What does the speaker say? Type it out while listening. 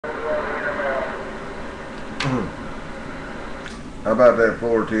How about that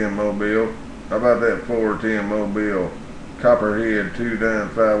 410 Mobile? How about that 410 Mobile? Copperhead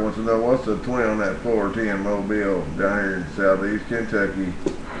 295 wants to know what's the twin on that 410 Mobile down here in southeast Kentucky.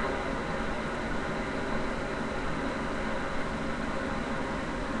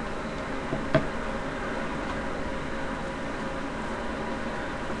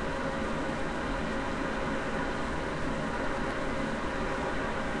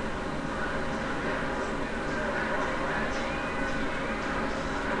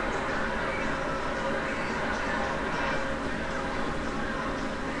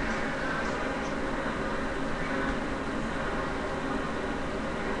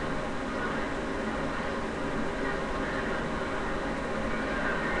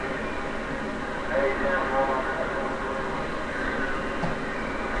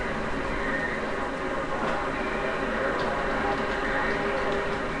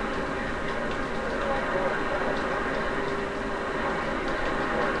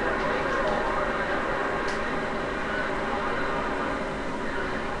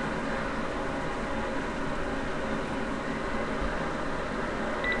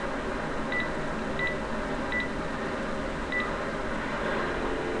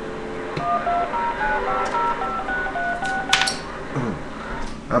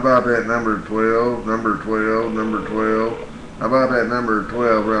 How about that number 12, number 12, number 12? How about that number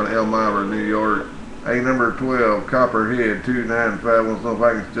 12 around Elmira, New York? Hey, number 12, Copperhead 295 wants to know if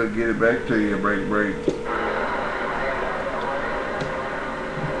I can still get it back to you, break.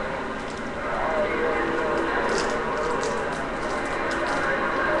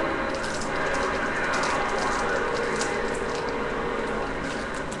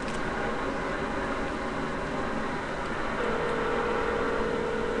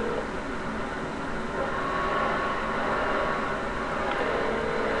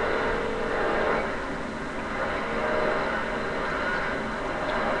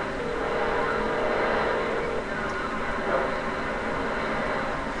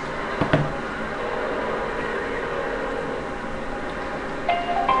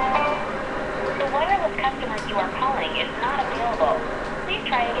 You are calling is not available. Please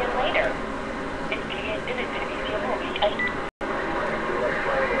try again later.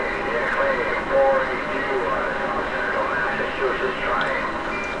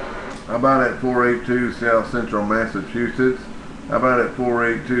 How about at 482 South Central Massachusetts? How about at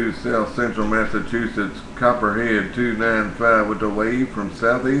 482 South Central Massachusetts, Copperhead 295 with a wave from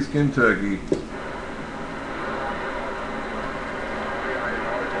southeast Kentucky.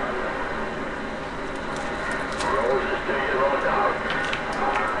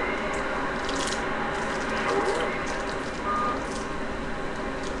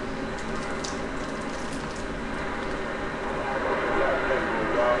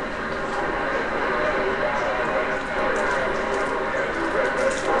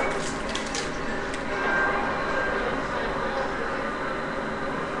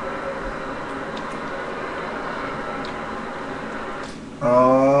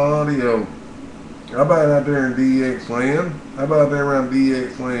 Audio. How about out there in DX land? How about there around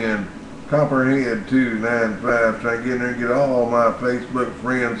DX land? Copperhead 295 trying to get in there and get all my Facebook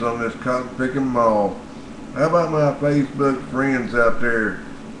friends on this cotton picking mall. How about my Facebook friends out there?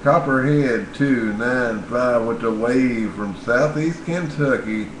 Copperhead 295 with the wave from southeast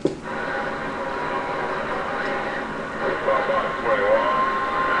Kentucky.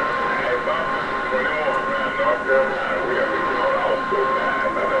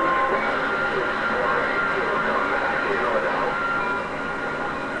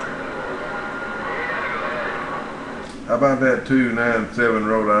 How about that 297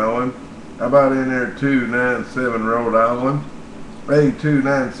 Rhode Island? How about in there 297 Rhode Island? Hey,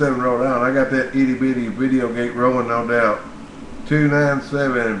 297 Rhode Island. I got that itty bitty video gate rolling, no doubt.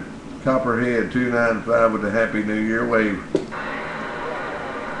 297 Copperhead 295 with the Happy New Year wave.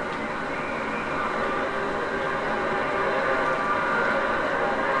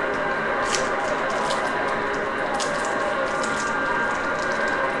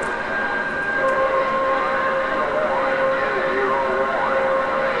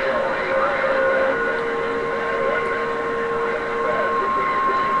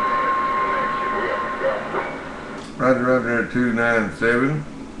 Roger 297.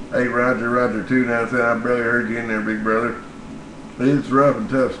 Hey, Roger 297. I barely heard you in there, big brother. It's rough and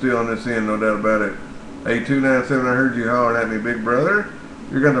tough still on this end, no doubt about it. Hey, 297, I heard you hollering at me, big brother.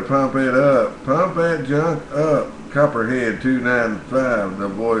 You're going to pump it up. Pump that junk up. Copperhead 295, the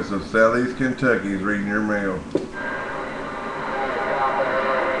voice of Southeast Kentucky, is reading your mail.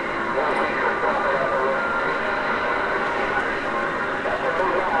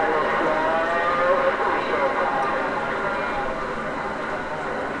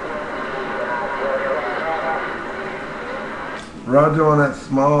 Roger on that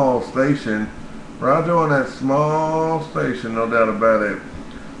small station. Roger on that small station, no doubt about it.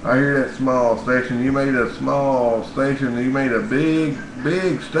 I hear that small station. You made a small station. You made a big,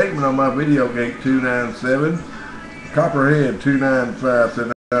 big statement on my video gate 297. Copperhead 295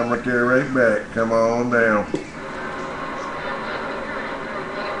 said I'm right there, right back. Come on down.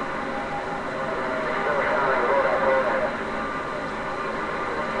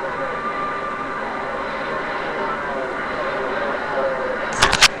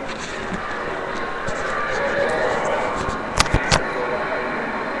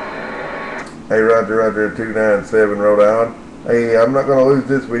 Hey, Roger, 297 Rhode Island. Hey, I'm not going to lose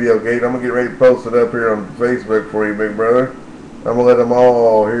this video gate. I'm going to get ready to post it up here on Facebook for you, big brother. I'm going to let them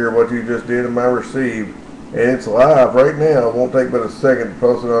all hear what you just did in my receive. And it's live right now. It won't take but a second to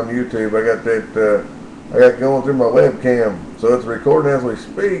post it on YouTube. I got that, I got going through my webcam. So it's recording as we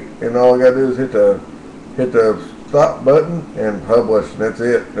speak. And all I got to do is hit the stop button and publish. And that's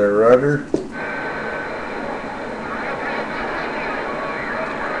it there, Roger.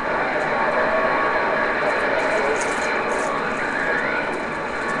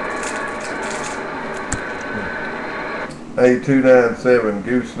 A297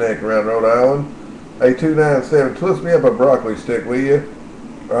 gooseneck around Rhode Island. A297, twist me up a broccoli stick, will you?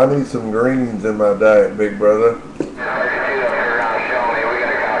 I need some greens in my diet, big brother.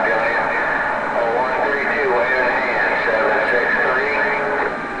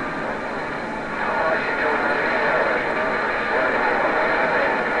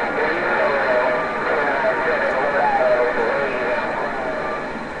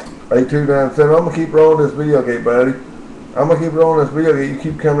 A297, I'm going to keep rolling this video gate, buddy. I'm going to keep rolling this video gate. You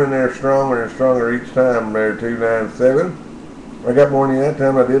keep coming in there stronger and stronger each time there, 297. I got more than that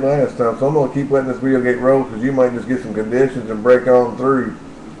time I did last time, so I'm going to keep letting this video gate roll because you might just get some conditions and break on through.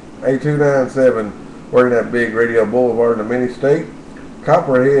 A297, working that big Radio Boulevard in the mini-state.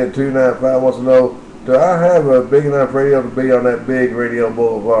 Copperhead 295 wants to know, do I have a big enough radio to be on that big Radio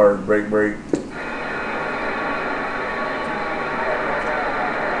Boulevard? Break.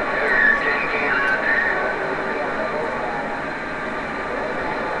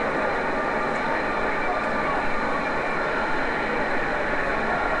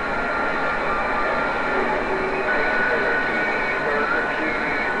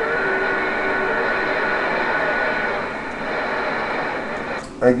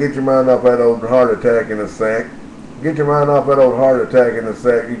 Hey, get your mind off that old heart attack in a sack. Get your mind off that old heart attack in a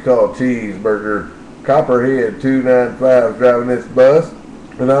sack you call cheeseburger. Copperhead 295 driving this bus,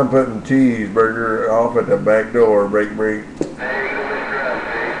 and I'm putting cheeseburger off at the back door. Break.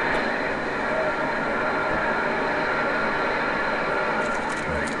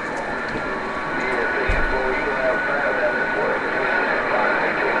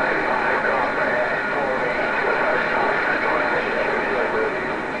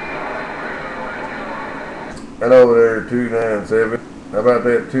 And over there, 297. How about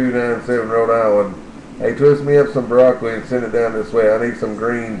that 297 Rhode Island? Hey, twist me up some broccoli and send it down this way. I need some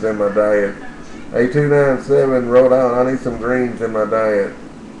greens in my diet. Hey, 297 Rhode Island, I need some greens in my diet.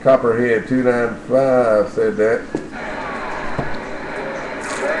 Copperhead 295 said that.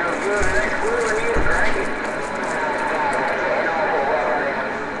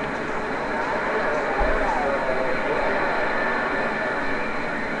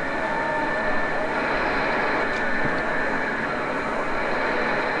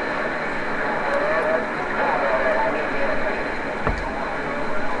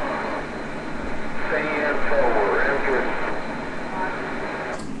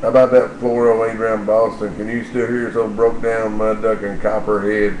 How about that 408 around Boston? Can you still hear us old broke down mud duck and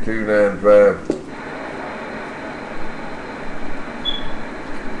Copperhead 295?